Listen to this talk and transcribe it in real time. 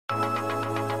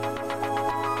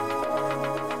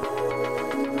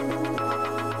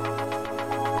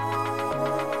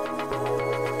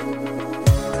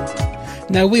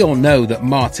Now, we all know that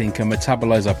Martin can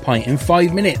metabolise a pint in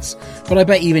 5 minutes, but I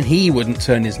bet even he wouldn't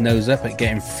turn his nose up at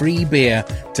getting free beer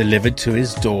delivered to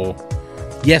his door.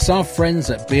 Yes, our friends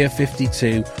at Beer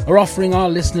 52 are offering our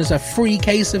listeners a free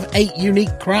case of 8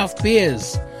 unique craft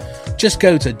beers. Just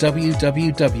go to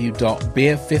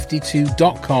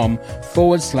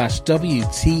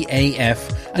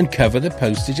www.beer52.com/WTAF and cover the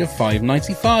postage of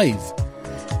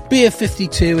 $5.95. Beer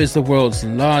 52 is the world's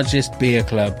largest beer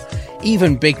club.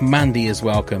 Even Big Mandy is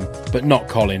welcome, but not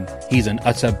Colin. He's an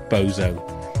utter bozo.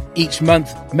 Each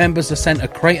month, members are sent a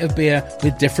crate of beer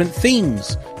with different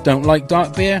themes. Don't like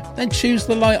dark beer? Then choose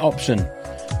the light option.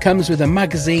 Comes with a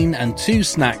magazine and 2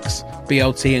 snacks,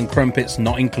 BLT and crumpets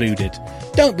not included.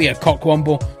 Don't be a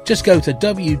cockwomble, just go to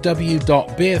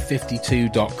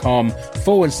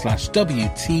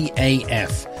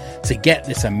www.beer52.com/WTAF to get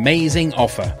this amazing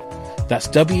offer. That's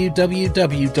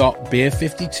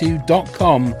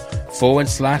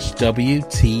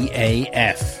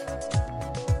www.beer52.com/WTAF.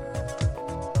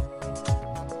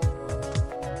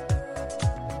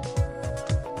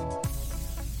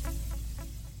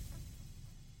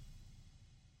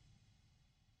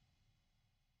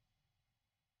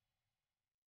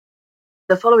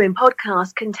 The following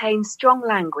podcast contains strong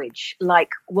language,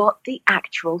 like what the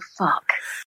actual fuck.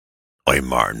 I'm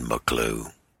Martin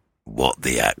McClue. What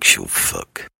the actual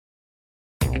fuck?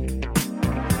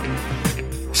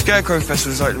 Scarecrow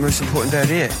Festival is like the most important day of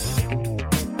the year.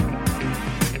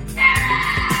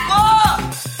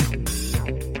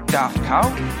 What? Daft Cow?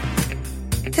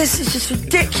 This is just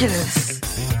ridiculous.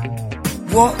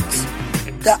 What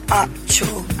the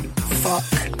actual fuck?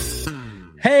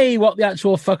 Hey, what the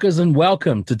actual fuckers, and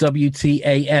welcome to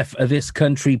WTAF, a This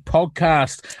Country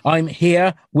podcast. I'm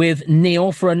here with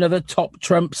Neil for another Top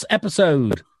Trumps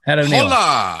episode. Hello, Neil.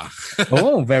 Hola!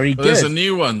 Oh, very good. There's a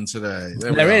new one today.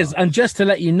 There is. And just to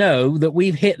let you know that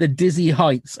we've hit the dizzy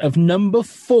heights of number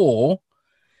 4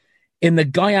 in the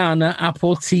Guyana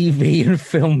Apple TV and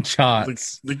film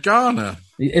charts. The Ghana.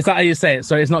 Is that how you say it?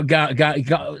 Sorry, it's not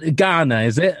Ghana,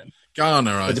 is it?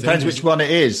 Ghana, It depends which one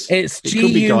it is. It's It could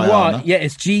be G-U-Y. Guyana. Yeah,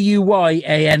 it's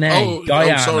G-U-Y-A-N-A. Oh,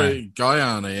 Guyana. sorry,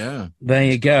 Guyana, yeah. There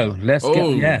you go. Let's go.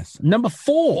 Oh. Yes. Number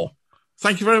 4.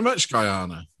 Thank you very much,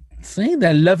 Guyana. See,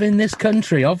 they're loving this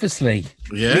country, obviously.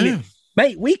 Yeah. Really?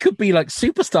 Mate, we could be like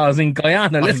superstars in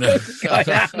Guyana. Let's go to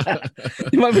Guyana.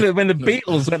 You might be when the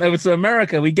Beatles went over to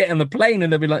America, we get on the plane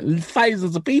and there'd be like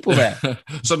thousands of people there.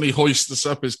 Suddenly hoist us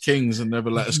up as kings and never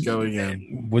let us go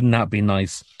again. Wouldn't that be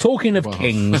nice? Talking of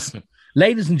kings,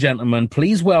 ladies and gentlemen,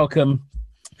 please welcome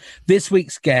this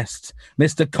week's guest,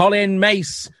 Mr. Colin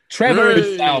Mace, Trevor Hey.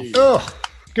 himself. Oh,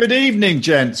 good evening,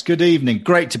 gents. Good evening.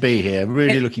 Great to be here.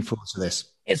 Really looking forward to this.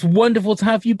 It's wonderful to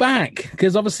have you back,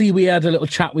 because obviously we had a little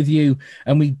chat with you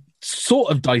and we sort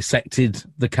of dissected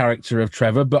the character of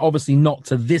Trevor, but obviously not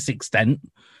to this extent.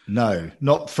 No,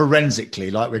 not forensically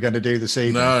like we're going to do this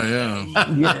evening. No, yeah.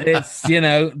 Yeah, it's,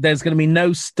 there's going to be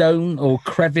no stone or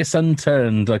crevice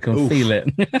unturned. I can feel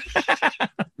it.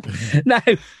 Now,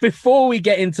 before we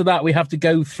get into that, we have to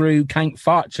go through Count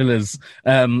Fartula's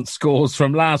scores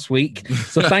from last week.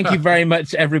 So thank you very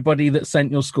much, everybody that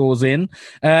sent your scores in.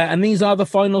 And these are the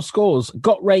final scores.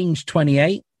 Got Range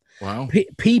 28. Wow.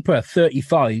 Peeper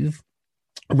 35.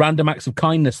 Random Acts of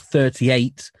Kindness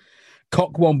 38.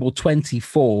 Cockwomble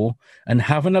 24 and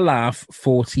Having a Laugh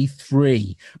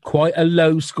 43. Quite a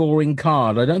low scoring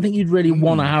card. I don't think you'd really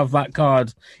want to have that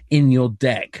card in your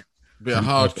deck. Be a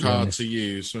hard card to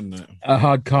use, wouldn't it? A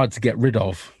hard card to get rid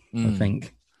of, I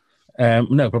think.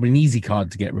 No, probably an easy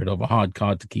card to get rid of, a hard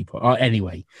card to keep.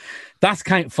 Anyway, that's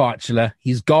Count Fartula.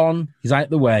 He's gone. He's out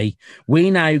the way.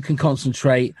 We now can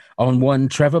concentrate on one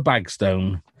Trevor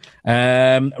Bagstone.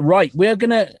 Right, we're going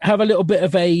to have a little bit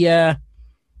of a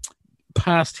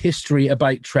past history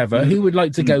about Trevor. Who would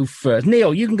like to go first?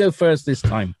 Neil, you can go first this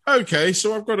time. Okay,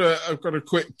 so I've got a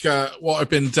quick what I've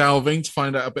been delving to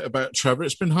find out a bit about Trevor.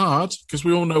 It's been hard because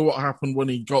we all know what happened when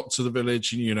he got to the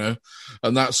village, and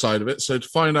that side of it. So to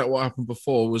find out what happened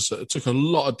before it took a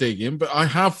lot of digging, but I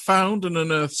have found and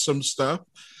unearthed some stuff.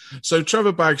 So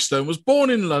Trevor Bagstone was born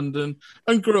in London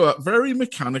and grew up very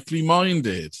mechanically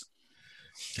minded.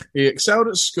 He excelled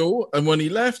at school, and when he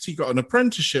left, he got an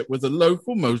apprenticeship with a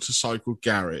local motorcycle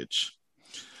garage.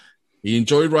 He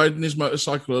enjoyed riding his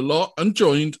motorcycle a lot and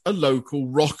joined a local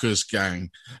rockers gang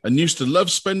and used to love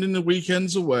spending the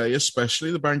weekends away,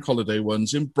 especially the bank holiday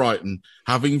ones in Brighton,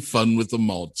 having fun with the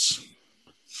mods.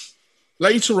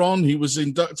 Later on, he was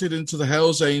inducted into the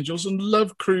Hells Angels and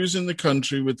loved cruising the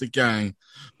country with the gang.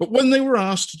 But when they were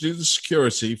asked to do the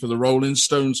security for the Rolling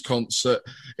Stones concert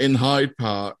in Hyde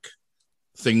Park,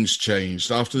 things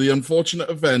changed. After the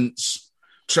unfortunate events,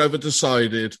 Trevor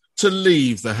decided to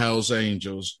leave the Hells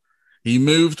Angels. He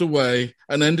moved away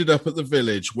and ended up at the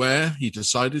village where he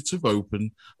decided to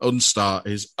open and start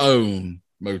his own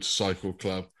motorcycle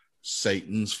club,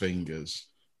 Satan's Fingers.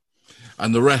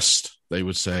 And the rest, they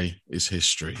would say, is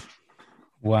history.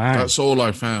 Wow. That's all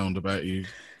I found about you,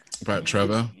 about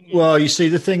Trevor. Well, you see,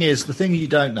 the thing you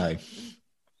don't know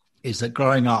is that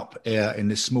growing up in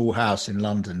this small house in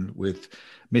London with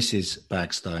Mrs.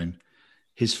 Bagstone,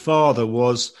 his father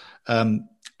was,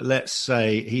 let's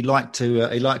say, he liked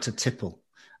to tipple.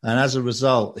 And as a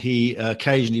result, he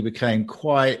occasionally became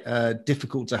quite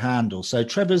difficult to handle. So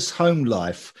Trevor's home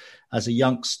life as a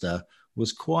youngster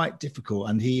was quite difficult.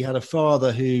 And he had a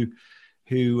father who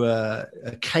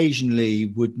occasionally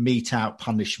would mete out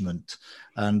punishment.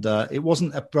 And it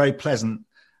wasn't a very pleasant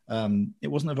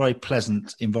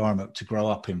environment to grow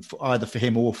up in, either for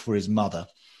him or for his mother.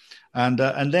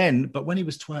 But when he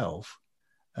was 12,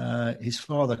 his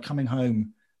father, coming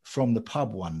home from the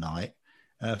pub one night,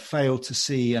 failed to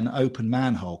see an open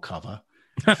manhole cover,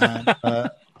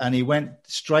 and he went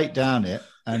straight down it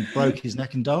and broke his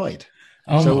neck and died.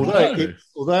 Oh, so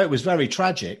although it was very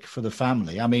tragic for the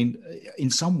family, I mean, in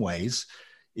some ways,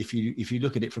 if you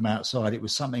look at it from outside, it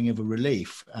was something of a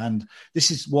relief. And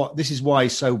this is why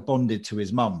he's so bonded to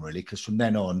his mum, really, because from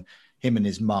then on, him and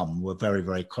his mum were very,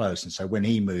 very close. And so when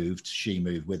he moved, she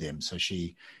moved with him. So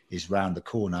she is round the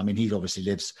corner. I mean, he obviously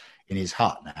lives in his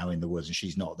hut now in the woods, and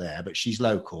she's not there, but she's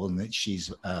local, and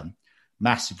she's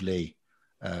massively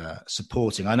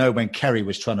supporting. I know when Kerry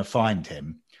was trying to find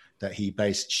him, that she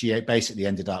basically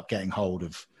ended up getting hold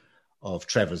of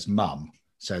Trevor's mum,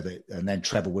 and then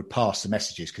Trevor would pass the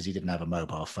messages because he didn't have a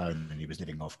mobile phone and he was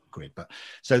living off grid. But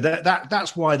so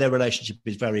that's why their relationship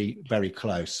is very, very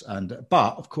close.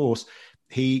 But of course,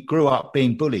 he grew up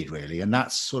being bullied, really, and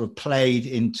that's sort of played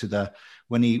into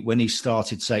when he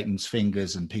started Satan's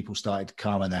Fingers and people started to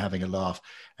come and they're having a laugh.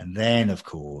 And then, of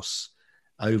course,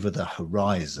 over the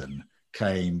horizon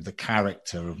came the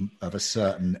character of a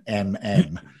certain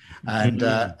MM.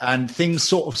 And things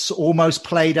sort of almost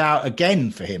played out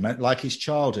again for him, like his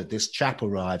childhood. This chap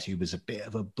arrived who was a bit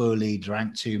of a bully,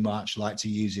 drank too much, liked to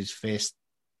use his fist,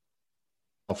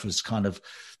 was kind of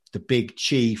the big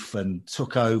chief, and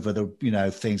took over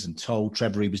the things and told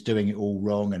Trevor he was doing it all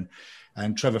wrong.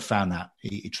 And Trevor found that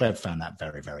Trev found that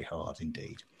very, very hard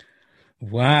indeed.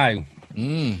 Wow.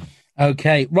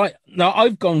 Okay, right. Now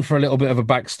I've gone for a little bit of a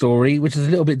backstory, which is a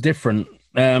little bit different.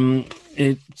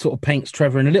 It sort of paints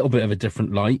Trevor in a little bit of a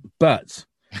different light, but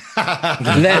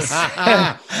let's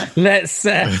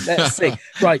see.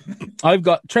 Right, I've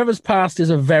got Trevor's past is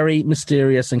a very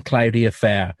mysterious and cloudy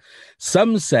affair.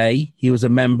 Some say he was a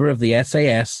member of the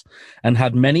SAS and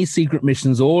had many secret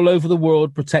missions all over the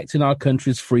world protecting our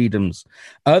country's freedoms.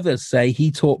 Others say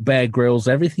he taught Bear Grylls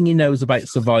everything he knows about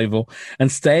survival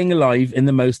and staying alive in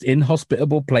the most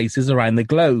inhospitable places around the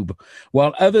globe,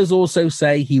 while others also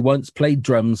say he once played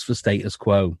drums for Status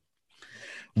Quo.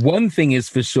 One thing is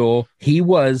for sure, he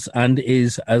was and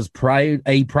is a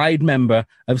proud member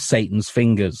of Satan's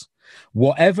Fingers.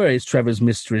 Whatever is Trevor's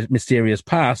mysterious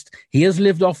past, he has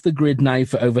lived off the grid now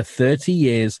for over 30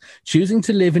 years, choosing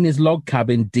to live in his log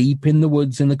cabin deep in the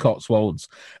woods in the Cotswolds,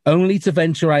 only to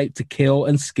venture out to kill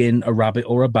and skin a rabbit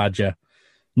or a badger.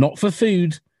 Not for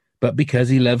food, but because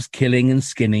he loves killing and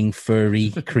skinning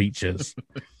furry creatures.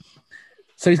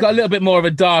 So he's got a little bit more of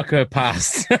a darker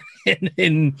past.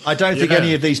 I don't think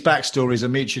any of these backstories are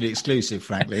mutually exclusive,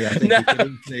 frankly. I think he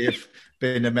could easily have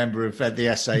been a member of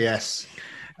the SAS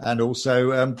and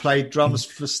also played drums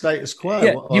for Status Quo.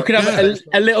 Yeah, you could have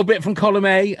a little bit from column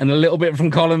A and a little bit from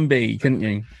column B, couldn't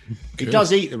you? He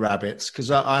does eat the rabbits,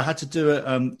 because I had to do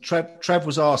it. Trev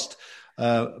was asked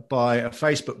by a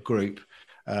Facebook group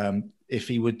if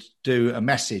he would do a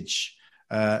message.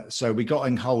 So we got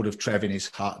in hold of Trev in his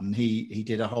hut, and he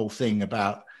did a whole thing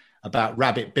about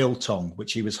rabbit biltong,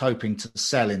 which he was hoping to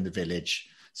sell in the village.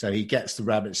 So he gets the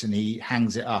rabbits and he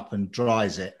hangs it up and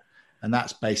dries it. And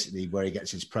that's basically where he gets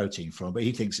his protein from. But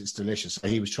he thinks it's delicious. So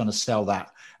he was trying to sell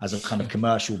that as a kind of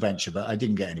commercial venture, but I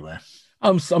didn't get anywhere.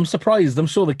 I'm surprised. I'm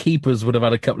sure the keepers would have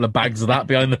had a couple of bags of that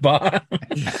behind the bar.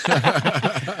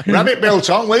 Rabbit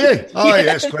biltong, will you? Oh, yeah,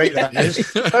 that's great. That is.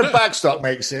 Bagstock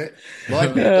makes it.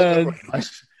 Like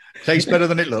nice. Tastes better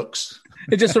than it looks.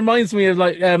 It just reminds me of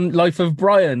Life of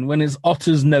Brian when his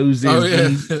otter's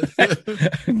noses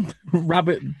and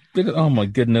rabbit. Oh my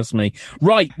goodness me!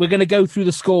 Right, we're going to go through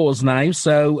the scores now.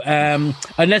 So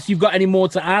unless you've got any more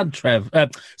to add, Trev.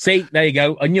 See, there you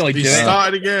go. I knew I'd do it.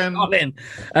 Started again.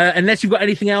 Unless you've got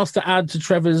anything else to add to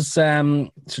Trevor's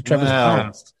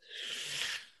past.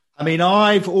 I mean,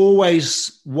 I've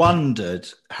always wondered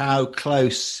how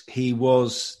close he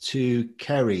was to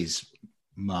Kerry's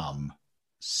mum,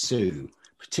 Sue,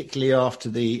 particularly after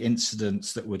the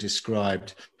incidents that were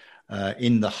described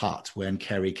in the hut when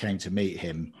Kerry came to meet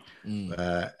him.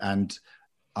 And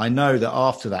I know that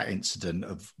after that incident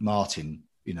of Martin,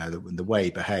 you know, the way he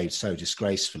behaved so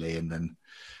disgracefully, and then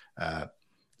that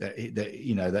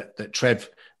Trev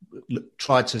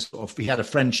tried to sort of, he had a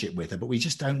friendship with her, but we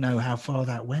just don't know how far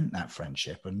that went, that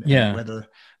friendship, and whether,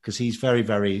 because he's very,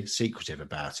 very secretive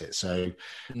about it. So,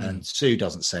 and Sue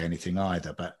doesn't say anything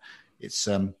either, but it's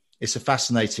a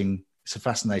fascinating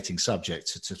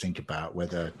subject to think about,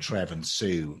 whether Trev and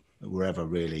Sue were ever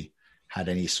really had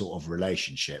any sort of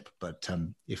relationship. But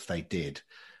if they did,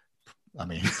 I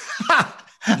mean,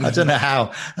 I don't know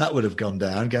how that would have gone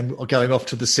down, going off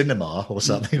to the cinema or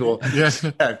something, or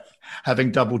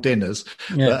having double dinners.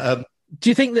 Yeah. But, do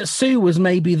you think that Sue was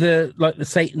maybe the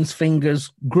Satan's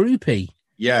Fingers groupie?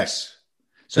 Yes.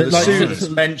 So the Like, Sue that's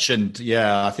mentioned,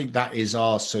 I think that is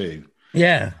our Sue.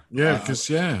 Yeah. Yeah, because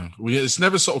it's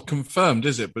never sort of confirmed,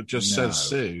 is it? But just says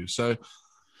Sue. So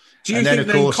do you think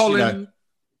then Colin...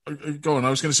 Go on,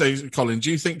 I was going to say, Colin, do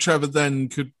you think Trevor then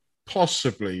could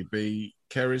possibly be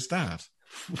Kerry's dad?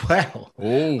 Well,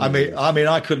 I mean,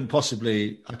 I couldn't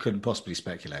possibly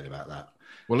speculate about that.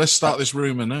 Well, let's start this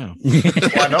rumor now.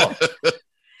 Why not?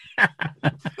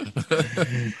 I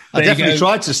definitely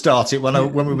tried to start it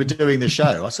when we were doing the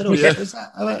show. I said,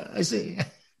 is it?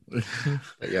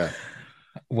 But yeah.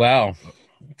 Wow.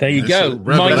 There you go.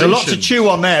 There's a lot to chew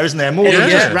on there, isn't there? More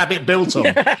than just Rabbit Biltong.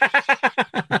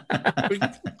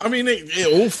 I mean,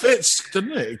 it all fits,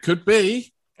 doesn't it? It could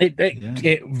be.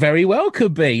 It very well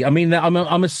could be. I mean,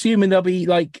 I'm assuming there'll be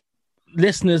like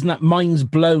listeners and that mind's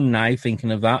blown now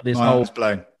thinking of that. Mind's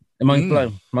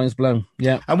blown.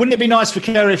 Yeah. And wouldn't it be nice for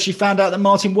Kerry if she found out that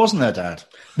Martin wasn't her dad?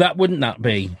 Wouldn't that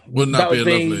be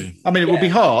lovely? I mean, it would be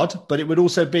hard, but it would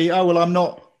also be, I'm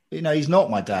not. He's not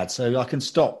my dad, so I can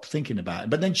stop thinking about it.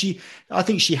 But then I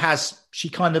think she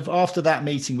kind of, after that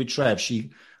meeting with Trev,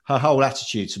 her whole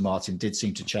attitude to Martin did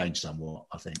seem to change somewhat,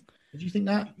 I think. Did you think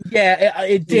that? Yeah,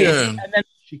 it did. Yeah. And then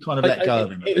she kind of let go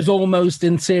of him. It was almost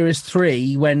in Series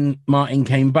 3 when Martin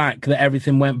came back that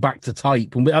everything went back to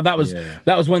type. And that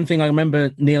was one thing I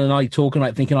remember Neil and I talking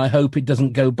about, thinking, I hope it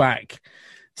doesn't go back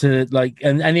to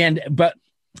and the end. But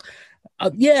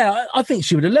I think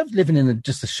she would have loved living in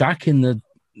just a shack in the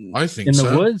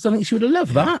woods. I think she would have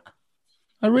loved that.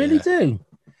 I really do.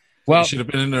 Well, she should have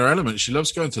been in her element. She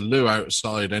loves going to loo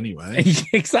outside anyway.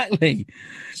 Exactly.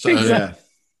 So,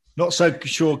 not so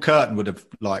sure Curtin would have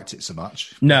liked it so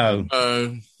much. No.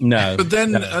 But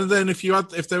then, and then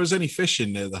if there was any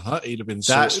fishing near the hut, he'd have been.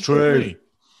 That's true.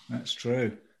 That's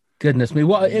true. Goodness me,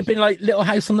 what it'd been like Little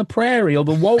House on the Prairie or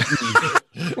the Waltons.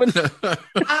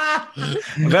 A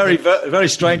very, very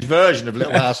strange version of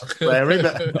Little House on the Prairie,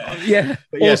 but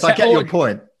But yes, I get your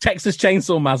point. Texas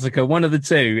Chainsaw Massacre, one of the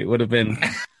two, it would have been.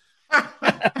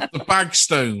 The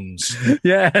Bagstones.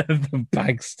 Yeah, the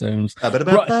Bagstones.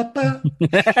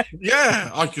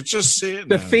 Yeah, I could just see it.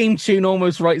 The theme tune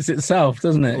almost writes itself,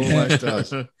 doesn't it? Almost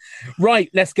does. Right,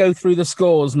 let's go through the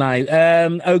scores now.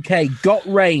 Okay, Got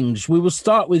Range. We will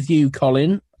start with you,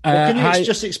 Colin. Can you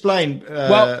just explain?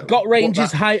 Got Range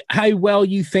is how well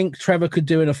you think Trevor could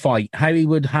do in a fight, how he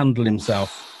would handle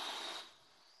himself.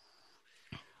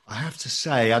 I have to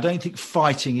say, I don't think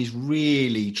fighting is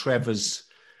really Trevor's.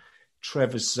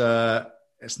 It's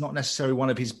not necessarily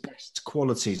one of his best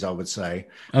qualities, I would say.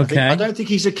 Okay. I don't think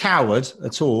he's a coward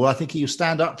at all. I think he'll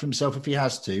stand up for himself if he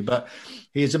has to, but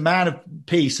he is a man of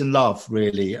peace and love,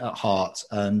 really, at heart.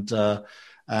 And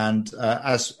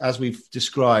as we've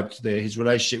described, his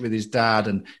relationship with his dad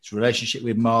and his relationship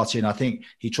with Martin, I think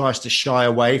he tries to shy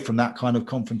away from that kind of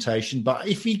confrontation. But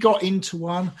if he got into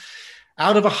one,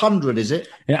 out of 100, is it?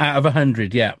 Yeah, out of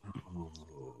 100, yeah.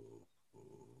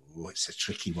 It's a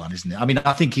tricky one, isn't it? I mean,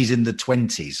 I think he's in the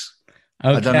 20s.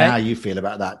 Okay. I don't know how you feel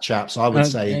about that, chaps. I would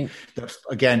say that,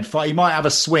 again, he might have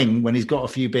a swing when he's got a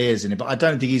few beers in it, but I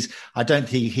don't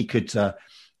think he could,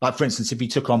 like, for instance, if he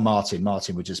took on Martin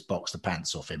would just box the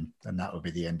pants off him, and that would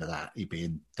be the end of that. He'd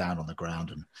be down on the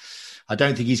ground, and I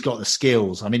don't think he's got the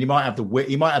skills. I mean, he might have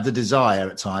the desire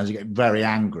at times to get very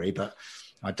angry, but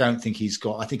I don't think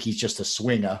I think he's just a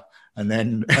swinger. And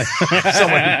then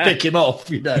someone can pick him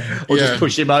off, or just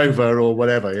push him over or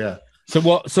whatever. Yeah. So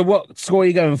what score are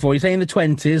you going for? You're saying the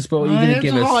 20s, but what are you going to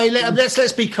give us?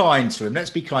 Let's be kind to him. Let's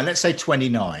be kind. Let's say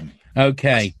 29.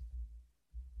 Okay.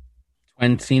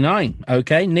 29.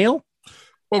 Okay, Neil?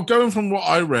 Well, going from what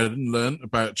I read and learnt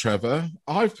about Trevor,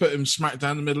 I've put him smack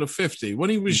down the middle of 50. When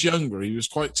he was younger, he was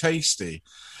quite tasty.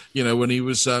 You know, when he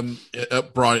was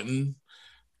at Brighton,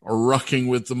 rucking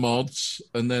with the mods,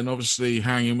 and then obviously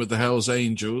hanging with the Hells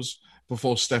Angels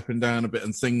before stepping down a bit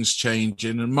and things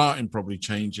changing, and Martin probably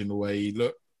changing the way he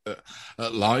looked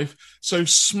at life. So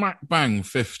smack bang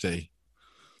 50.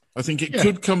 I think it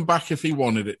could come back if he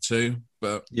wanted it to,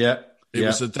 but it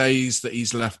was the days that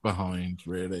he's left behind,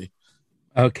 really.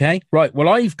 Okay, right. Well,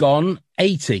 I've gone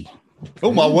 80.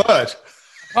 Oh, my word.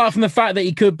 Apart from the fact that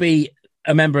he could be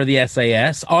a member of the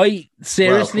SAS, I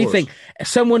seriously think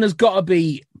someone has got to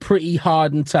be pretty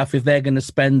hard and tough if they're going to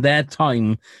spend their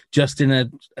time just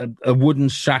in a wooden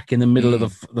shack in the middle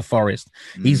of the forest.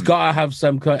 He's got to have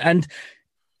some kind, and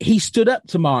he stood up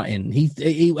to Martin.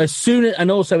 He as soon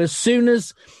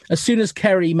as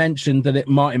Kerry mentioned that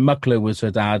Martin Mucklow was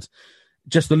her dad,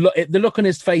 just the look on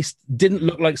his face didn't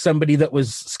look like somebody that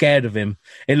was scared of him.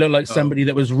 It looked like somebody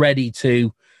that was ready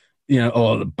to,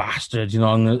 the bastard,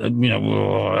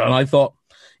 and I thought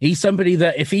he's somebody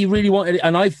that if he really wanted it,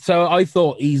 and I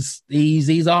thought he's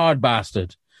a hard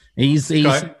bastard. He's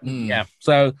yeah.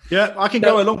 So yeah, I can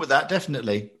go along with that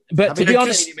definitely. But to be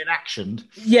honest, him in action.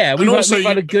 Yeah, we've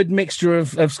got a good mixture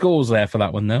of scores there for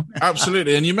that one, though.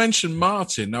 Absolutely. And you mentioned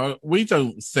Martin. Now, we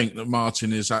don't think that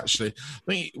Martin is actually...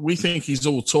 We think he's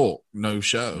all talk, no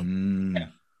show.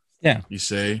 Yeah. You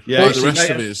see? Yeah. Like the rest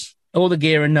of his... All the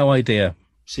gear and no idea.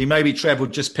 See, maybe Trev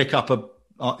would just pick up a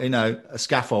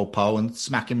scaffold pole and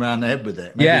smack him around the head with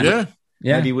it. Yeah.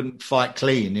 Maybe he wouldn't fight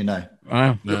clean,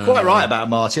 Wow. You're quite right about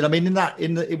Martin. I mean,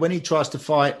 when he tries to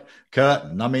fight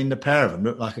Curtin, I mean, the pair of them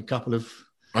look like a couple of...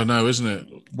 I know, isn't it?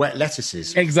 Wet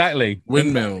lettuces. Exactly.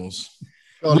 Windmills.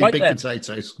 Big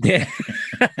potatoes. Yeah.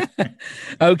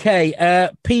 Okay,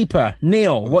 Peeper,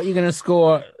 Neil, what are you going to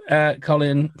score,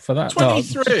 Colin, for that?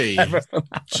 23.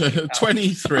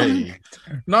 23.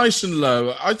 Nice and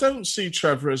low. I don't see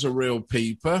Trevor as a real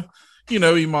Peeper. He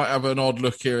might have an odd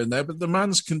look here and there, but the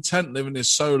man's content living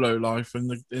his solo life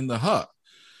in the hut.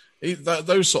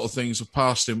 Those sort of things have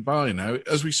passed him by now.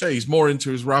 As we say, he's more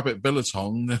into his rabbit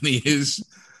billetong than he is,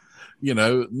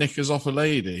 knickers off a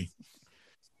lady.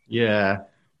 Yeah.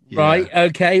 Right,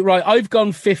 okay, right. I've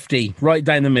gone 50, right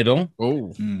down the middle.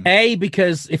 Oh. A,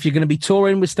 because if you're going to be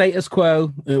touring with Status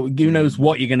Quo, who knows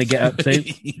what you're going to get up to.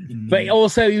 But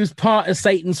also, he was part of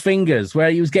Satan's Fingers,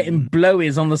 where he was getting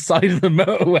blowies on the side of the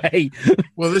motorway.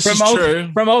 Well, this is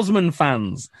true. From Osmond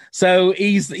fans. So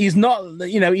he's not,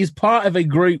 he's part of a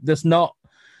group that's not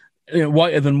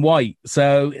whiter than white.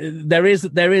 So there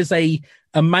is a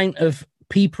amount of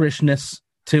peeperishness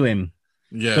to him.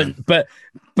 Yeah, but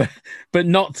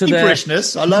not to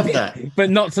peeperishness. I love that, but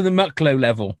not to the Mucklow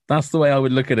level. That's the way I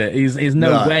would look at it. He's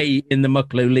no way in the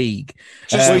Mucklow league.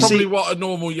 Just probably what a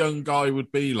normal young guy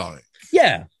would be like.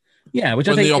 Yeah, which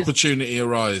when I think the opportunity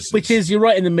arises. Which is you're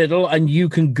right in the middle, and you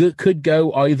could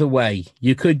go either way.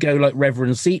 You could go like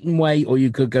Reverend Seaton way, or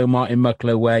you could go Martin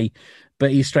Mucklow way.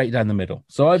 But he's straight down the middle.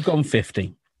 So I've gone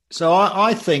 50. So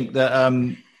I think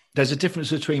that. There's a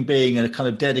difference between being a kind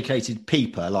of dedicated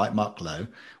peeper like Mucklow,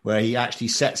 where he actually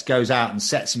goes out and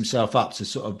sets himself up to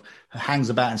sort of hangs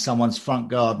about in someone's front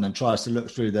garden and tries to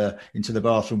look through into the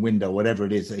bathroom window, whatever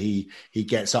it is that he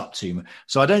gets up to.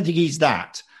 So I don't think he's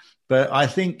that. But I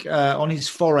think on his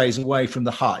forays away from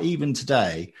the hut, even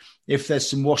today, if there's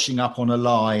some washing up on a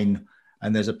line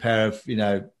and there's a pair of,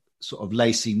 sort of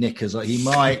lacy knickers, he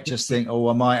might just think,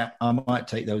 I might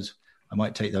take those. I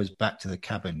might take those back to the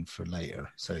cabin for later.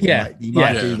 So he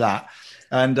might do that.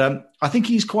 And I think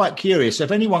he's quite curious. So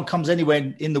if anyone comes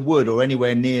anywhere in the wood or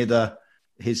anywhere near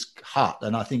his hut,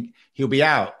 then I think he'll be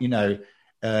out, in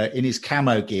his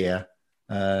camo gear,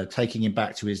 taking him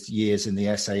back to his years in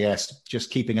the SAS,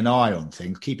 just keeping an eye on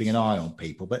things, keeping an eye on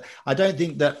people. But I don't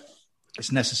think that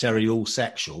it's necessarily all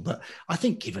sexual. But I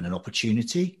think given an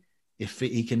opportunity, if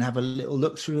he can have a little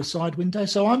look through a side window.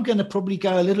 So I'm going to probably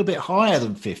go a little bit higher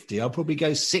than 50. I'll probably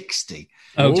go 60.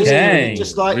 Okay.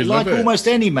 Just like almost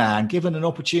any man, given an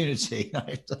opportunity.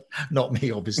 Not me,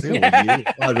 obviously, or you,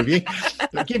 either of you.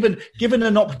 But given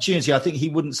an opportunity, I think he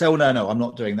wouldn't say, no, I'm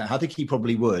not doing that. I think he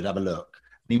probably would have a look.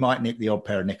 He might nick the odd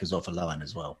pair of knickers off a line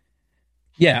as well.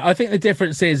 Yeah, I think the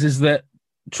difference is that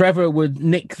Trevor would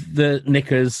nick the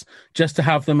knickers just to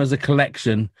have them as a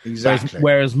collection. Exactly.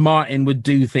 Whereas Martin would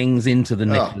do things into the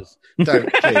knickers.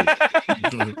 Don't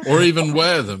please. Or even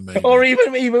wear them, maybe. Or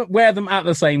even wear them at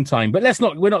the same time. But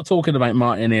we're not talking about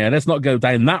Martin here. Let's not go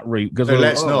down that route.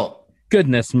 Let's not.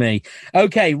 Goodness me.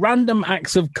 Okay, random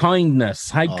acts of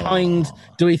kindness. How kind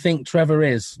do we think Trevor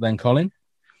is then, Colin?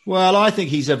 Well, I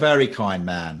think he's a very kind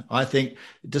man. I think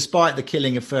despite the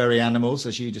killing of furry animals,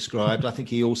 as you described, I think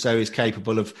he also is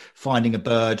capable of finding a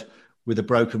bird with a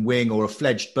broken wing, or a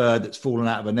fledged bird that's fallen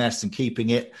out of a nest and keeping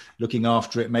it, looking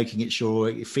after it, making it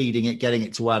sure, feeding it, getting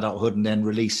it to adulthood, and then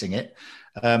releasing it.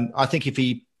 I think if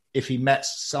he met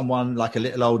someone like a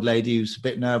little old lady who's a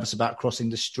bit nervous about crossing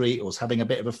the street or is having a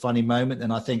bit of a funny moment,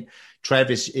 then I think Trev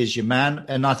is your man.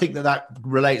 And I think that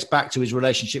relates back to his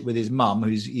relationship with his mum,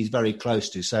 who he's very close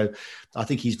to. So I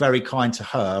think he's very kind to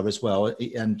her as well.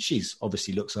 And she's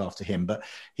obviously looks after him. But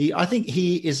I think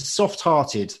he is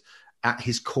soft-hearted at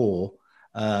his core.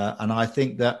 And I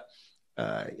think that,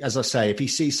 as I say, if he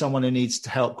sees someone who needs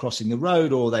help crossing the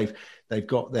road, or they've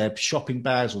got their shopping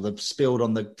bags or they've spilled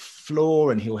on the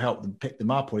floor, and he'll help them pick them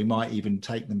up, or he might even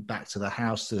take them back to the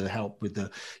house to help with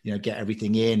get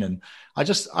everything in. And I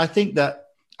just think that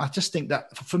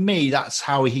for me, that's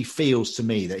how he feels to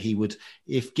me, that he would,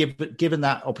 if given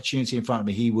that opportunity in front of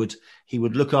me, he would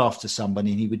look after somebody,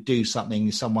 and he would do something.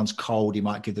 If someone's cold, he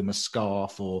might give them a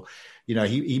scarf, or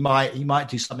he might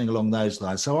do something along those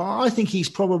lines. So I think he's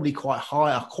probably quite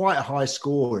a high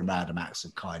score in random acts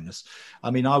of kindness.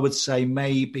 I mean, I would say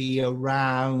maybe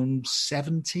around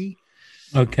 70.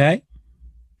 Okay.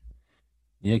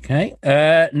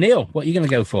 Neil, what are you going to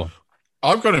go for?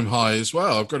 I've got him high as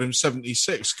well. I've got him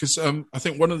 76 because I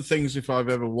think one of the things, if I've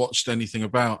ever watched anything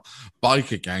about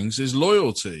biker gangs, is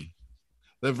loyalty.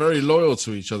 They're very loyal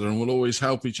to each other and will always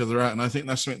help each other out. And I think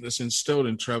that's something that's instilled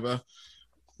in Trevor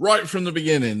right from the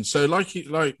beginning. So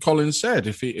like Colin said,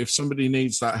 if somebody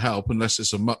needs that help, unless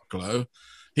it's a muckglow,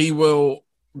 he will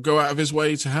go out of his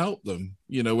way to help them,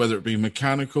 whether it be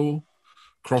mechanical,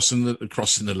 crossing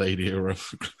the lady or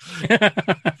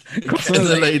getting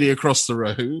the lady across the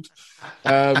road,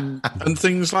 and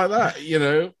things like that.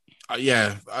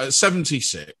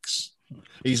 76.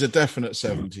 He's a definite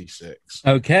 76.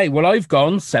 Okay, well, I've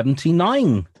gone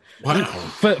 79. Wow.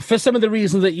 For some of the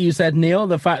reasons that you said, Neil,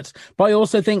 but I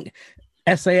also think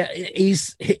it's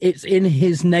in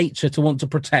his nature to want to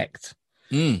protect.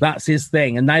 That's his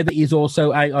thing. And now that he's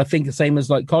also out, I think the same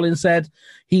as like Colin said,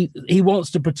 he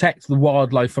wants to protect the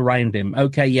wildlife around him.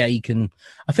 Okay, yeah, he can.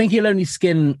 I think he'll only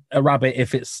skin a rabbit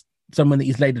if it's someone that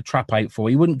he's laid a trap out for.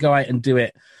 He wouldn't go out and do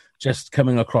it just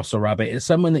coming across a rabbit. It's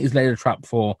someone that he's laid a trap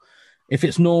for. If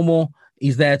it's normal,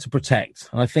 he's there to protect.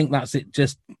 And I think that's it,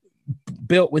 just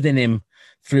built within him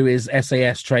through his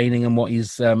SAS training and what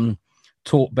he's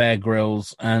taught Bear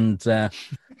Grylls. And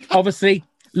obviously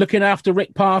looking after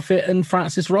Rick Parfitt and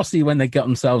Francis Rossi when they got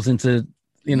themselves into,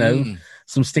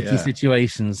 some sticky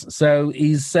situations. So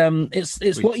he's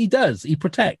it's what he does. He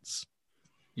protects.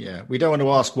 Yeah, we don't want to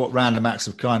ask what random acts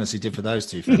of kindness he did for those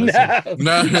two fellas.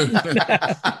 No.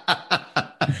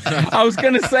 I was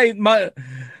going to say,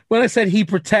 when I said he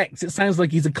protects, it sounds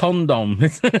like he's a condom.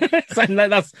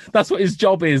 That's what his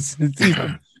job is.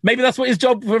 Maybe that's what his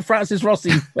job for Francis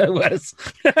Rossi was.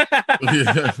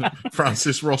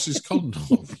 Francis Rossi's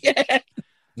condom. Yeah.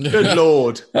 Good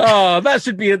Lord. Oh, that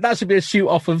should be a shoot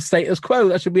off of Status Quo.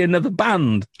 That should be another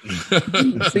band.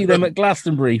 See them at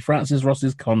Glastonbury. Francis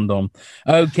Ross's condom.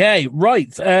 Okay,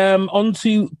 right. On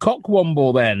to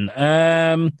Cockwomble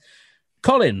then.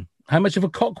 Colin, how much of a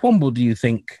Cockwomble do you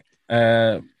think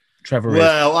Trevor is?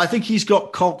 Well, I think he's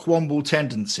got Cockwomble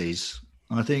tendencies.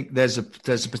 I think there's a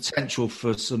potential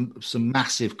for some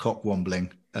massive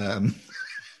cockwombling from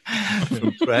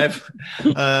Trev.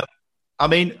 I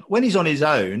mean, when he's on his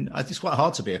own, I think it's quite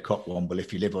hard to be a cockwomble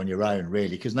if you live on your own,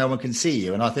 really, because no one can see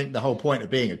you. And I think the whole point of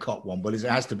being a cockwomble is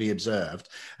it has to be observed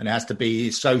and it has to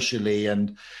be socially.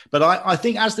 But I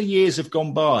think as the years have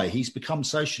gone by, he's become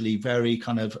socially very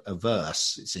kind of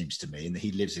averse, it seems to me, and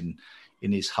he lives in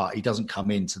his hut. He doesn't come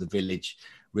into the village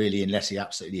really unless he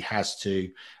absolutely has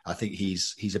to. I think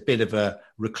he's a bit of a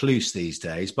recluse these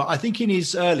days. But I think in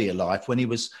his earlier life, when he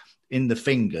was in the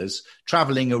Fingers,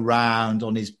 traveling around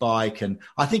on his bike, and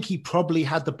I think he probably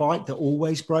had the bike that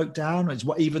always broke down.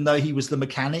 Even though he was the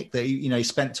mechanic, that he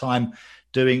spent time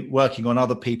working on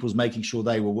other people's, making sure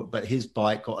they were, but his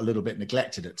bike got a little bit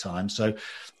neglected at times. So,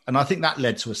 and I think that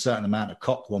led to a certain amount of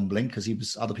cockwombling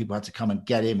because other people had to come and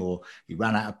get him, or he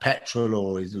ran out of petrol,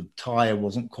 or his tire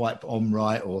wasn't quite on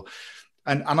right,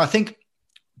 and I think,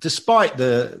 despite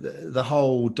the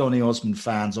whole Donny Osmond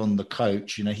fans on the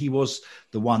coach, he was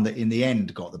the one that in the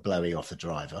end got the blowy off the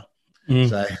driver.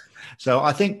 So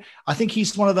I think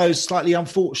he's one of those slightly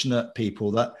unfortunate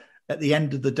people that at the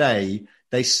end of the day,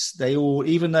 they all,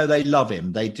 even though they love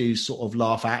him, they do sort of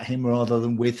laugh at him rather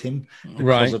than with him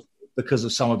because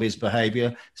of some of his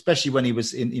behaviour, especially when he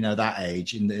was in that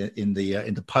age in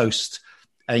the post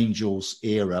Angels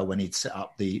era when he'd set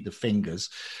up the Fingers.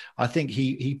 I think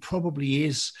he probably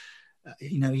is,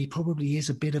 he probably is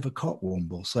a bit of a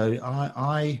cockwomble. So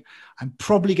I'm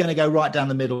probably going to go right down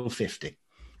the middle, 50.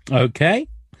 Okay.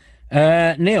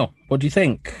 Neil, what do you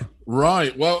think?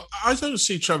 Right. Well, I don't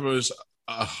see Trevor as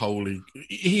a wholly.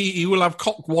 He will have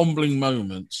cock-wombling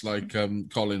moments, like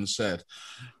Colin said.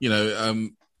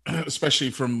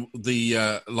 Especially from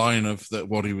the line of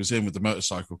what he was in with the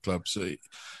motorcycle club. So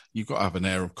you've got to have an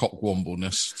air of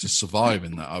cock-wombleness to survive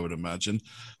in that, I would imagine.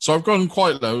 So I've gone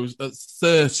quite low at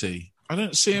 30. I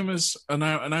don't see him as an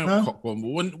out-and-out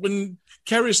cock-womble. When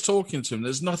Kerry's talking to him,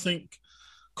 there's nothing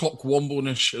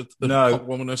cock-wombleness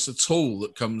at all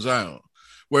that comes out.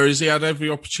 Whereas he had every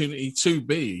opportunity to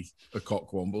be a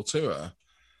cock-womble to her.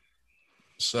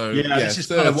 So this is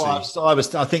kind of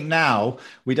what I think now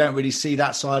we don't really see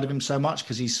that side of him so much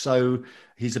because he's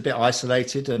a bit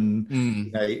isolated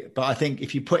and but I think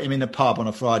if you put him in a pub on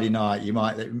a Friday night, you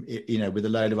might with a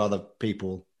load of other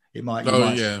people, you might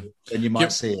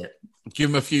see it.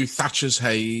 Give him a few Thatcher's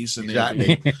Haze and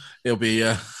he'll be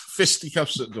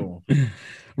fisticuffs at door.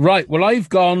 Right. Well, I've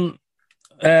gone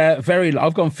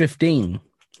I've gone 15.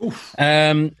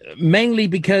 Mainly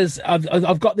because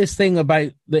I've got this thing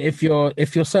about that if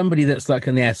you're somebody that's like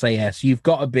in the SAS, you've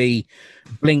got to be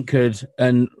blinkered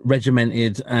and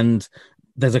regimented, and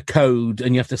there's a code,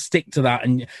 and you have to stick to that.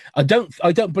 And I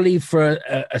don't believe for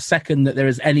a second that there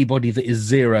is anybody that is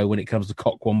zero when it comes to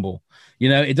cock-womble.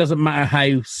 It doesn't matter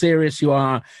how serious you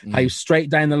are, how straight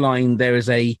down the line. There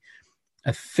is a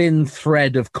thin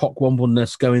thread of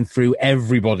cock-wombleness going through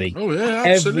everybody. Oh, yeah,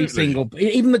 absolutely. Every single...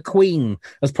 Even the Queen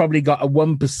has probably got a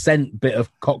 1% bit of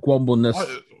cock-wombleness.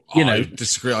 I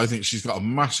disagree. I think she's got a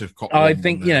massive cock-wombleness. I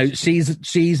think,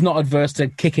 she's not adverse to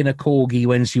kicking a corgi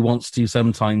when she wants to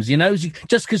sometimes,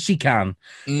 just because she can.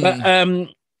 But,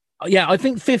 I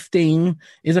think 15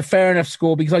 is a fair enough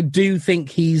score because I do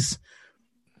think the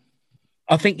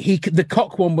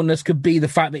cock-wombleness could be the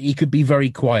fact that he could be very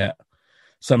quiet.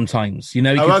 Sometimes, he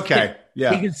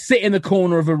could sit in the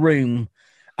corner of a room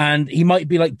and he might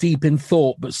be like deep in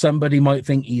thought, but somebody might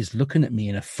think he's looking at me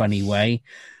in a funny way.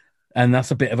 And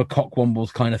that's a bit of a cock-womble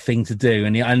kind of thing to do.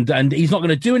 And he's not going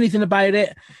to do anything about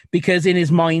it because in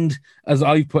his mind, as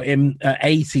I put him at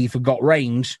 80 for got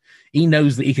range, he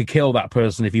knows that he could kill that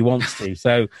person if he wants to.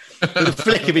 So with a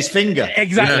flick of his finger.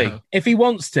 Exactly. Yeah. If he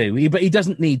wants to, but he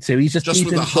doesn't need to. He's just deep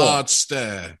with in a thought. Hard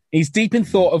stare. He's deep in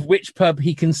thought of which pub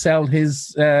he can sell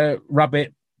his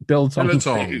rabbit biltong.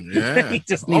 Yeah. I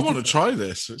want to try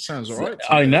this. It sounds all right.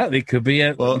 I know. It could be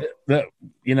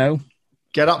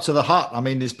Get up to the hut. I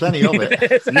mean, there's plenty of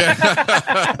it.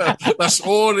 Yeah. That's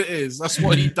all it is. That's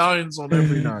what he dines on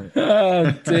every night.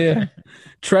 Oh, dear.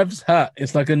 Trev's Hut.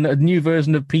 It's like a new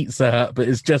version of Pizza Hut, but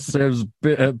it just serves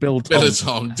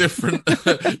biltong. Different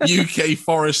UK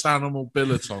forest animal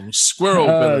biltong. Squirrel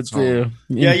biltong. Dear.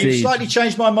 Yeah, you've slightly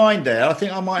changed my mind there. I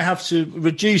think I might have to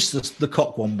reduce the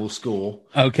cock-womble score.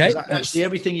 Okay. Actually,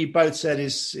 everything you both said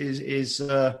is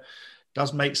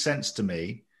does make sense to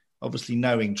me. Obviously,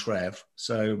 knowing Trev,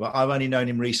 but I've only known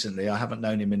him recently. I haven't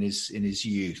known him in his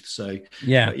youth. So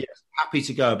yeah, happy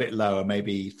to go a bit lower,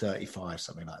 maybe 35,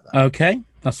 something like that. Okay,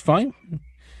 that's fine.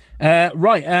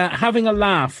 Right, having a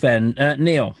laugh then.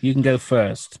 Neil, you can go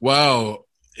first. Well,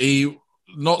 he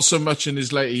not so much in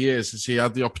his later years as he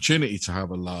had the opportunity to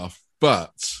have a laugh,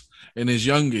 but in his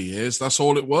younger years, that's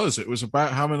all it was. It was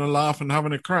about having a laugh and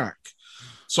having a crack.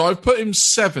 So I've put him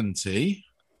 70.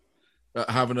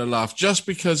 Having a laugh just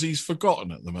because he's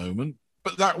forgotten at the moment,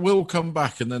 but that will come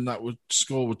back and then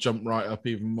score would jump right up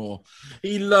even more.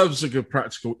 He loves a good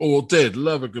practical, or did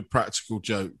love a good practical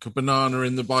joke, a banana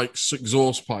in the bike's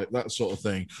exhaust pipe, that sort of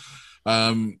thing.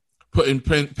 Putting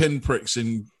pin pricks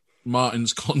in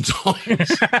Martin's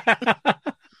condoms.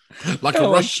 Like a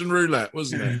Russian roulette,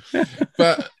 wasn't it?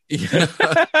 But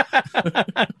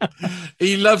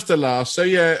he loved to laugh. So,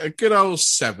 yeah, a good old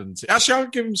 70. Actually, I'll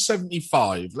give him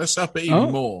 75. Let's up it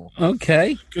even more.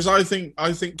 Okay. Because I think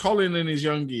Colin in his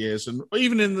younger years, and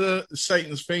even in the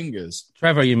Satan's Fingers.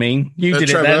 Trevor, you mean? You did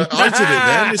Trevor, it then. I did it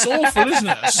then. It's awful, isn't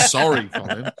it? Sorry,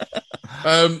 Colin.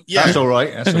 Yeah. That's all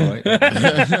right. That's all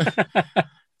right.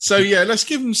 So, yeah, let's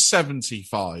give him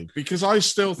 75. Because I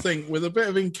still think with a bit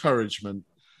of encouragement,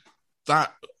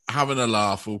 that having a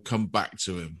laugh will come back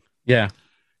to him. Yeah.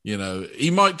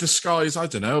 He might disguise, I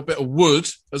don't know, a bit of wood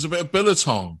as a bit of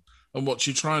biltong and watch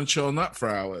you try and chew on that for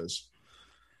hours.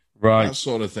 Right. That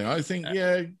sort of thing. I think,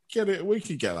 get it. We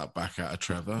could get that back out of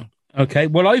Trevor. Okay.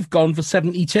 Well, I've gone for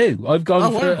 72. I've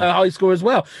gone for a high score as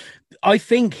well. I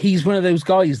think he's one of those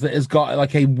guys that has got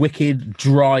like a wicked,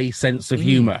 dry sense of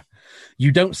humour.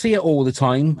 You don't see it all the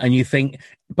time, and you think,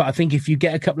 but I think if you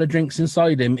get a couple of drinks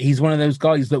inside him, he's one of those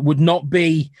guys that wouldn't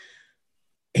be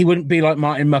like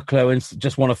Martin Mucklow and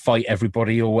just want to fight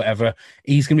everybody or whatever.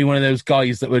 He's going to be one of those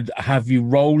guys that would have you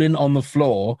rolling on the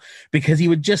floor because he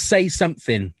would just say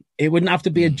something It wouldn't have to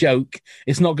be a joke.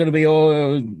 It's not going to be,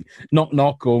 knock,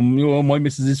 knock, or oh, my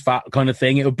missus is fat kind of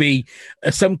thing. It'll be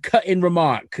some cut-in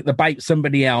remark about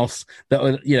somebody else that,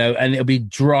 and it'll be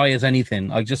dry as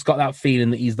anything. I just got that feeling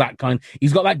that he's that kind.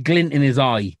 He's got that glint in his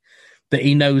eye that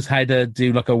he knows how to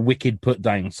do like a wicked put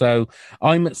down. So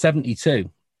I'm at 72.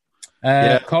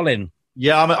 Colin.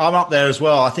 Yeah, I'm up there as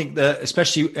well. I think that,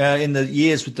 especially in the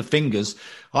years with the Fingers,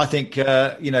 I think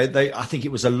I think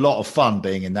it was a lot of fun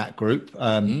being in that group.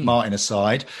 Martin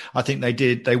aside, I think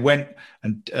they went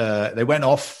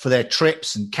off for their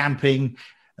trips and camping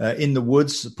in the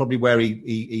woods. Probably where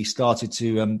he started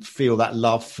to feel that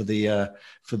love for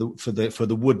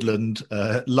the woodland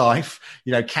life.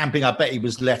 Camping. I bet he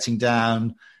was letting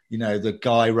down the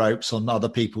guy ropes on other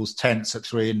people's tents at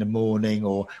 3 a.m,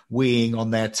 or weeing on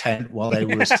their tent while they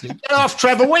were asleep. Get off,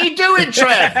 Trevor. What are you doing,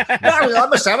 Trev? I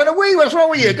must have a wee. What's wrong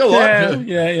with you? Go on.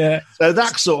 Yeah. So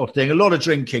that sort of thing. A lot of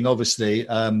drinking, obviously.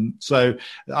 So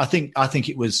I think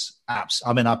it was I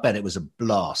bet it was a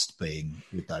blast being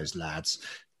with those lads.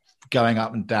 Going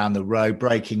up and down the road,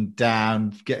 breaking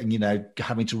down, getting,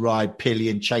 having to ride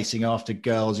pillion, chasing after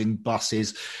girls in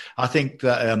buses. I think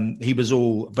that he was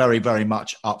all very, very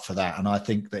much up for that. And I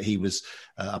think that he was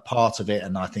a part of it.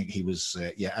 And I think he was,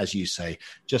 as you say,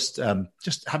 just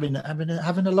having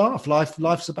a laugh.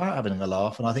 Life's about having a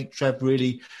laugh. And I think Trev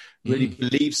really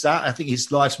believes that. I think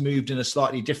his life's moved in a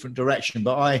slightly different direction.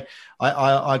 But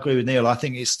I agree with Neil. I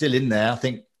think it's still in there. I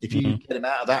think if you get him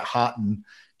out of that hut and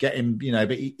get him,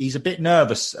 but he's a bit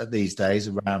nervous these days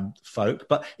around folk.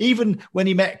 But even when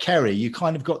he met Kerry, you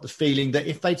kind of got the feeling that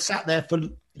if they'd sat there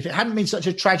if it hadn't been such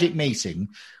a tragic meeting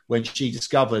when she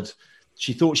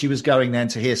thought she was going then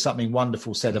to hear something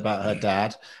wonderful said about her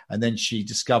dad, and then she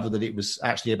discovered that it was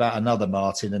actually about another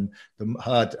Martin, and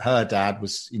her dad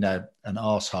was, an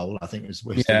arsehole, I think was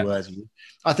the word.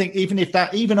 I think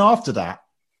even after that,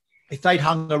 if they'd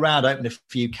hung around, opened a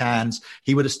few cans,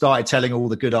 he would have started telling all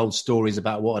the good old stories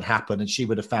about what had happened, and she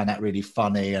would have found that really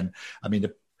funny. And I mean,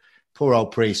 the poor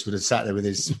old priest would have sat there with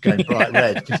his going bright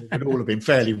red, because it would all have been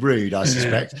fairly rude, I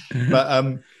suspect.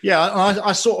 But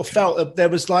I sort of felt that there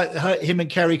was him and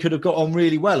Kerry could have got on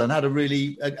really well and had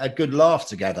a good laugh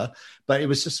together. But it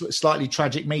was just a slightly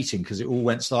tragic meeting because it all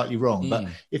went slightly wrong. But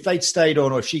if they'd stayed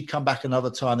on, or if she'd come back another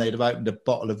time, they'd have opened a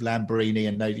bottle of Lambrini,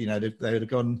 and they would have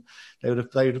gone. They would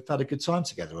have had a good time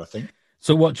together, I think.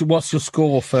 So what's your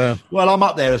score for? Well, I'm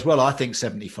up there as well. I think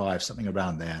 75, something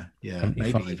around there. Yeah,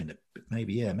 75.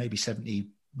 maybe 70.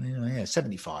 Yeah,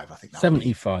 75. I think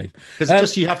 75.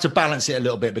 Because you have to balance it a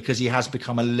little bit, because he has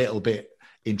become a little bit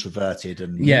introverted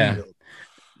and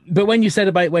But when you said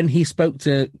about when he spoke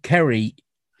to Kerry,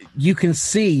 you can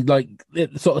see like the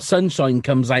sort of sunshine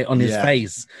comes out on his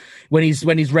face when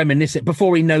he's reminiscing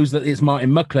before he knows that it's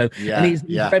Martin Mucklow, and he's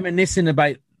reminiscing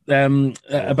about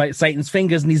Satan's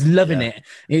Fingers, and he's loving it.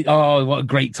 Oh, what a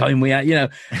great time we had,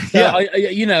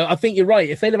 I think you're right.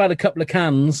 If they'd have had a couple of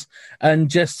cans and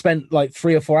just spent like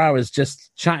 3 or 4 hours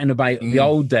just chatting about the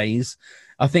old days,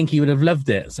 I think he would have loved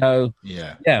it. So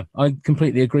yeah, I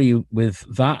completely agree with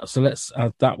that. So let's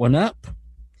add that one up,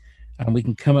 and we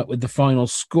can come up with the final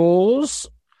scores.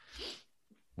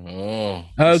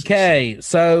 Okay,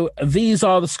 so these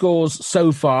are the scores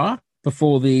so far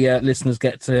before the listeners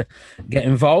get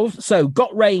involved. So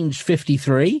got range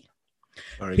 53.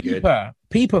 Very good.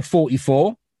 Peeper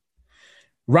 44.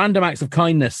 Random Acts of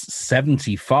Kindness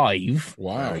 75.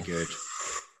 Wow. Very good.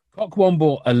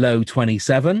 Cockwomble a low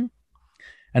 27.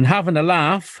 And Having a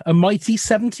Laugh a mighty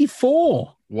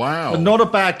 74. Wow. But not a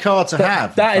bad card to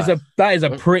have. That is a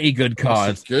pretty good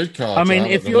card. That's a good card. I mean,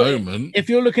 if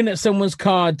you're looking at someone's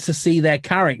card to see their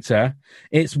character,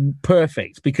 it's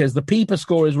perfect, because the Peeper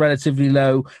score is relatively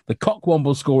low, the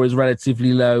Cockwomble score is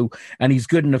relatively low, and he's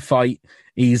good in a fight.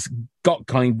 He's got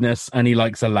kindness, and he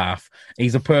likes a laugh.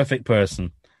 He's a perfect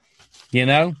person,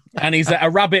 and he's a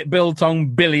rabbit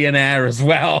biltong billionaire as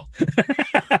well.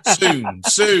 Soon.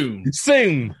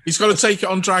 He's got to take it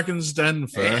on Dragon's Den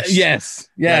first. Yes.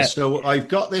 Yeah. So I've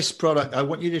got this product. I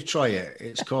want you to try it.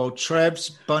 It's called Trev's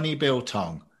Bunny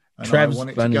Biltong. And I want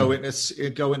it to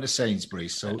go into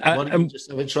Sainsbury's. So why don't you just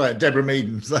have a try at Deborah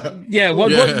Meaden's?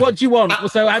 What do you want?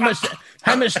 So how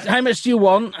much do you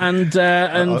want? And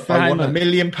I want £1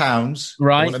 million.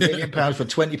 Right. I want £1 million for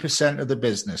 20% of the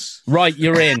business. Right,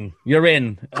 you're in.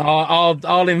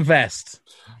 I'll invest.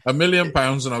 £1 million,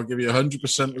 and I'll give you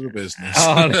 100% of the business.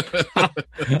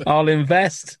 I'll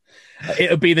invest.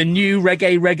 It'll be the new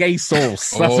reggae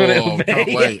sauce. That's what it'll be.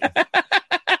 Can't wait.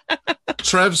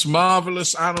 Trev's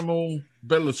Marvellous Animal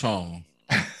Biltong.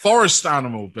 Forest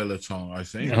Animal Biltong, I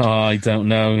think. Oh, I don't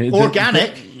know.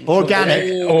 Organic.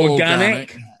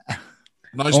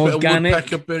 Nice organic. bit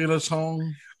of woodpecker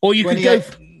biltong. Or you could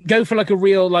go for like a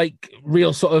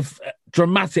real sort of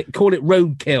dramatic, call it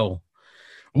roadkill.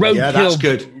 Yeah, that's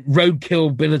good.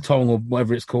 Roadkill biltong or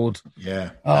whatever it's called.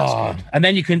 Yeah. That's good. And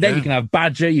then you can have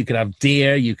badger, you could have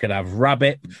deer, you could have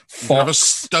rabbit, fox. You can have a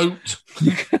stoat.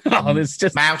 It's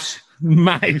just Mouse.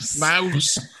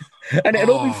 And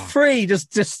it'll all be free.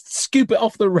 Just scoop it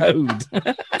off the road.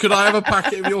 Could I have a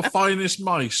packet of your finest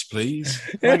mice, please?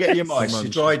 Can I get your mice?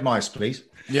 Your dried mice, please.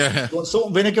 Yeah. You want salt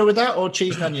and vinegar with that, or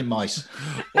cheese and onion mice?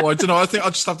 Oh, I don't know. I think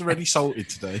I'll just have the ready salted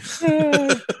today.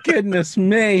 Goodness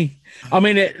me. I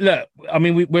mean,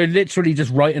 we're literally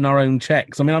just writing our own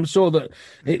checks. I mean, I'm sure that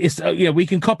it's we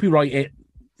can copyright it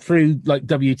through like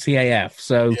WTAF.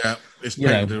 So yeah, it's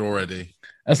patented already.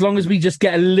 As long as we just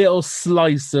get a little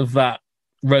slice of that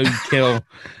roadkill,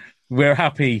 we're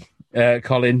happy,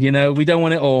 Colin. We don't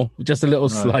want it all, just a little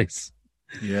slice.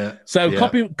 Yeah. So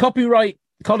copyright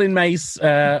Colin Mace,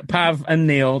 Pav and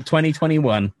Neil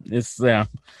 2021. It's there.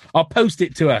 I'll post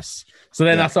it to us. So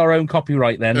then that's our own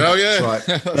copyright then. Oh, yeah. Right.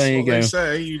 That's there you what go. they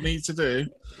say you need to do.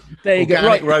 There you go.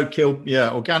 Right. Roadkill.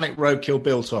 Yeah, organic roadkill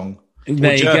biltong.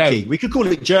 There you jerky. go. We could call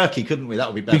it jerky, couldn't we? That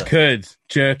would be better. We could.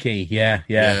 Jerky. Yeah.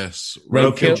 Yes.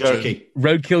 Roadkill jerky.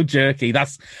 Roadkill jerky.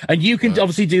 And you can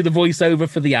obviously do the voiceover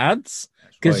for the ads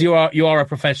because you are a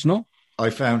professional. I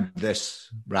found this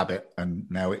rabbit and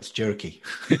now it's jerky.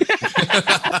 It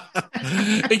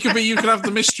could be you could have the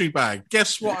mystery bag.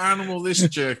 Guess what animal this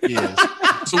jerky is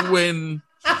to win.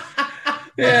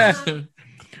 Yeah.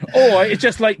 Or it's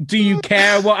just like, do you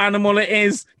care what animal it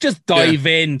is? Just dive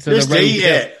into Just the roadkill. eat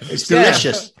it. It's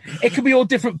delicious. It could be all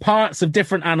different parts of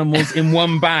different animals in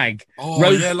one bag.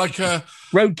 Like a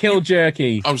roadkill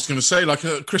jerky. I was going to say like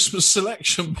a Christmas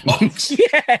selection box.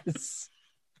 Yes.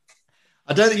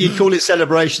 I don't think you'd call it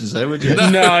celebrations, though, would you?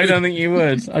 No, I don't think you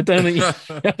would. I don't think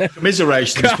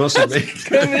Commiserations, possibly.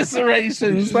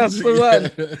 Commiserations. That's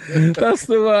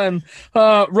the one.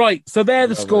 Right. So they're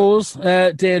the scores,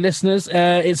 dear listeners.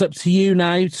 It's up to you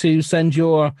now to send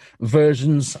your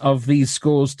versions of these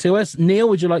scores to us. Neil,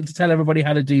 would you like to tell everybody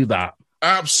how to do that?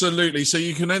 Absolutely. So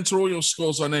you can enter all your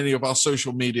scores on any of our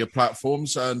social media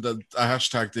platforms and a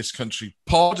hashtag This Country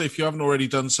Pod. If you haven't already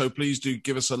done so, please do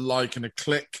give us a like and a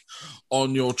click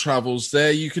on your travels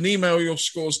there. You can email your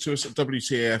scores to us at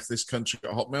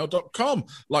wtaf@hotmail.com.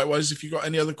 Likewise, if you've got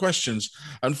any other questions.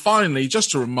 And finally, just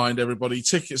to remind everybody,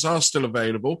 tickets are still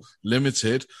available,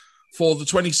 limited, for the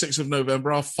 26th of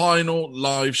November, our final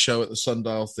live show at the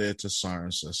Sundial Theatre,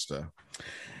 Cirencester.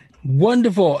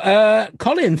 Wonderful.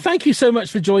 Colin, thank you so much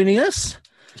for joining us.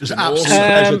 It was an absolute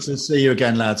pleasure to see you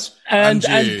again, lads. And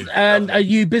are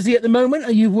you busy at the moment?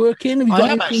 Are you working? Have you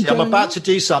got anything I'm about to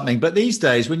do something, but these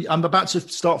days I'm about to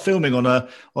start filming on a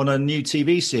new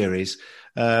TV series,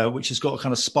 which has got a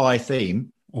kind of spy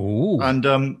theme. Ooh.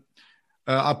 And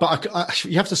but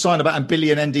you have to sign about a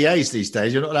billion NDAs these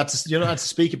days. You're not allowed to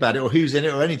speak about it or who's in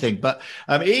it or anything. But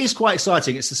it is quite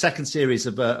exciting. It's the second series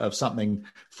of something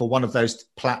for one of those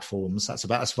platforms. That's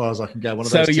about as far as I can go.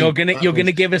 So you're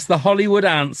gonna give us the Hollywood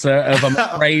answer of I'm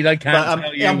afraid I can't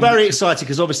tell you. I'm very excited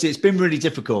because obviously it's been really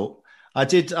difficult.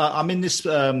 I'm in this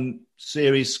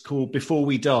series called Before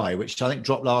We Die, which I think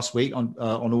dropped last week on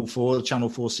All 4, the Channel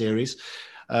 4 series.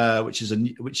 Which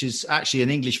is actually an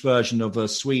English version of a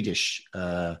Swedish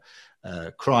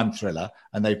crime thriller,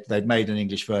 and they've made an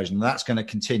English version, and that's going to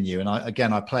continue. And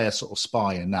I play a sort of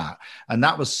spy in that, and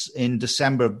that was in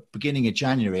December, beginning of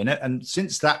January, and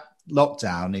since that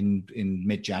lockdown in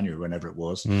mid-January, whenever it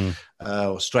was, or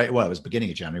it was beginning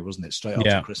of January, wasn't it? Straight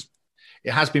after Christmas.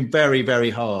 It has been very,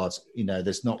 very hard.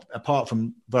 There's not, apart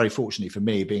from very fortunately for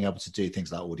me, being able to do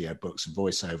things like audio books and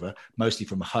voiceover, mostly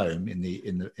from home in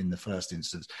the first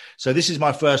instance. So this is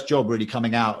my first job really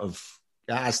coming out of,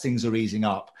 as things are easing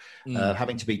up,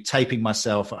 having to be taping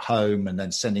myself at home and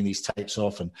then sending these tapes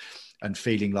off and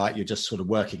feeling like you're just sort of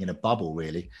working in a bubble,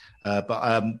 really.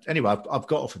 But anyway, I've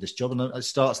got offered this job and it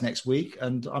starts next week,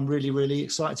 and I'm really, really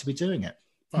excited to be doing it.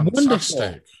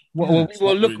 Fantastic. Wonderful. Well,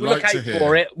 we'll look out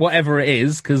for it, whatever it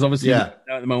is, because obviously we don't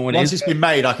know at the moment once it's been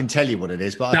made, I can tell you what it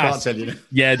is, but I can't tell you.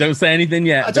 Yeah, don't say anything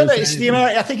yet. I don't know.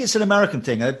 I think it's an American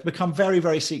thing. They've become very,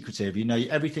 very secretive.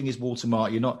 Everything is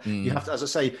watermarked. You're not. You have to, as I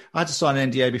say, I had to sign an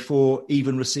NDA before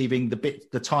even receiving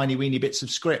the tiny weeny bits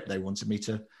of script they wanted me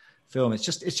to film. It's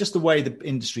just the way the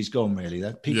industry's gone, really.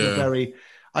 That people are very.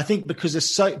 I think because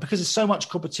there's so much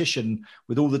competition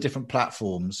with all the different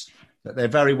platforms, that they're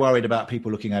very worried about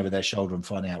people looking over their shoulder and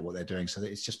finding out what they're doing. So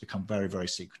that it's just become very, very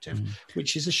secretive,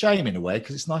 which is a shame in a way,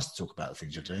 because it's nice to talk about the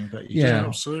things you're doing. But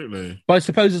absolutely. But I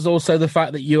suppose it's also the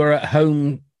fact that you are at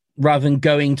home rather than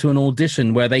going to an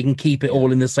audition where they can keep it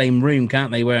all in the same room,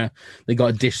 can't they? Where they got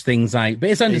to dish things out.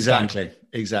 But it's understandable.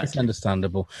 Exactly. It's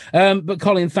understandable. But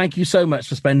Colin, thank you so much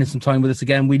for spending some time with us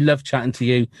again. We love chatting to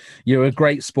you. You're a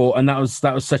great sport, and that was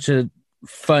such a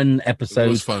fun episode. It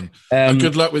was fun. And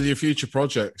good luck with your future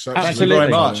projects. Thank you very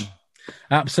much.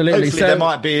 Absolutely.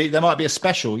 Hopefully there might be a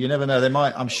special. You never know.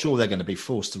 I'm sure they're going to be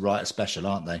forced to write a special,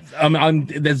 aren't they?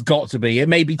 There's got to be. It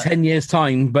may be 10 years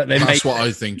time, but that's what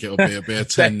I think it'll be. It'll be a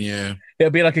 10-year.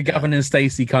 It'll be like a Gavin and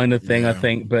Stacey kind of thing, I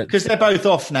think. But because they're both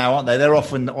off now, aren't they? They're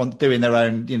off on doing their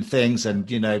own things and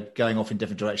going off in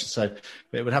different directions. So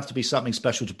it would have to be something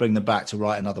special to bring them back to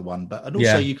write another one. But and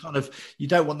also you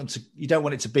don't want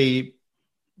it to be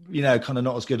kind of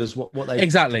not as good as what they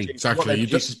exactly. What they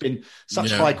produce has been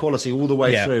such high quality all the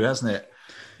way through, hasn't it?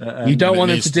 You don't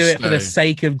want them to do it for the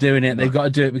sake of doing it. They've got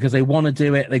to do it because they want to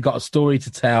do it. They've got a story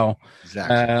to tell.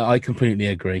 Exactly. I completely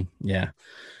agree. Yeah.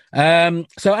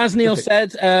 So as Neil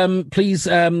said, please,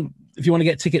 if you want to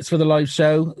get tickets for the live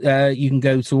show, you can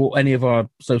go to any of our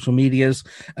social medias.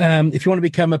 If you want to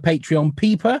become a Patreon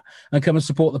peeper and come and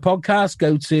support the podcast,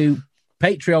 go to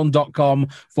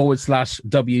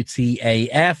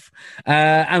patreon.com/WTAF.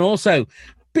 And also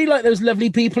be like those lovely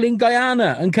people in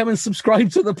Guyana and come and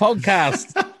subscribe to the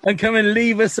podcast and come and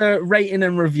leave us a rating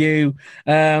and review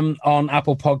on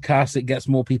Apple Podcasts. It gets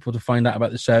more people to find out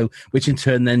about the show, which in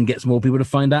turn then gets more people to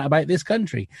find out about this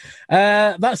country.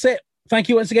 That's it. Thank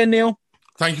you once again, Neil.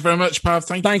 Thank you very much, Pav.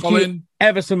 Thank you, Colin. You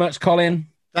ever so much, Colin.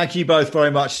 Thank you both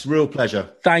very much. It's a real pleasure.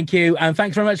 Thank you. And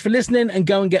thanks very much for listening, and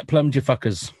go and get plumbed, you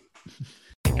fuckers.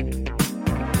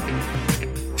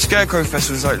 Scarecrow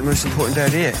Festival is like the most important day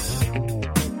of the year.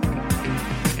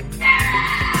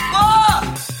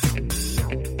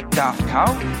 Daft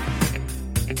Cow?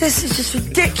 This is just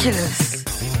ridiculous.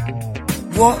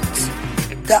 What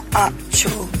the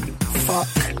actual fuck?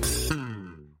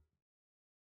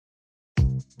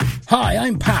 Hi,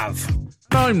 I'm Pav.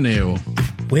 I'm Neil.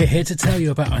 We're here to tell you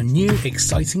about our new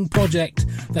exciting project,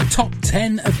 the Top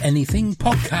 10 of Anything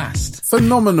podcast.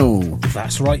 Phenomenal.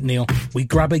 That's right, Neil. We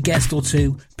grab a guest or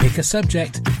two, pick a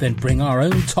subject, then bring our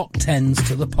own top 10s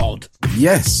to the pod.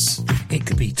 Yes. It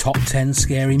could be top 10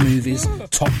 scary movies,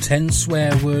 top 10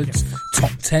 swear words,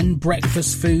 top 10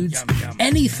 breakfast foods,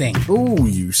 anything. Oh,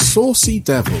 you saucy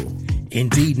devil.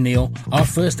 Indeed, Neil. Our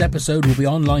first episode will be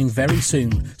online very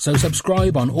soon, so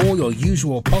subscribe on all your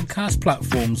usual podcast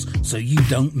platforms so you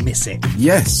don't miss it.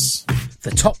 Yes.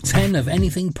 The Top 10 of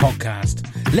Anything podcast.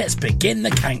 Let's begin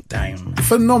the countdown.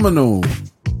 Phenomenal.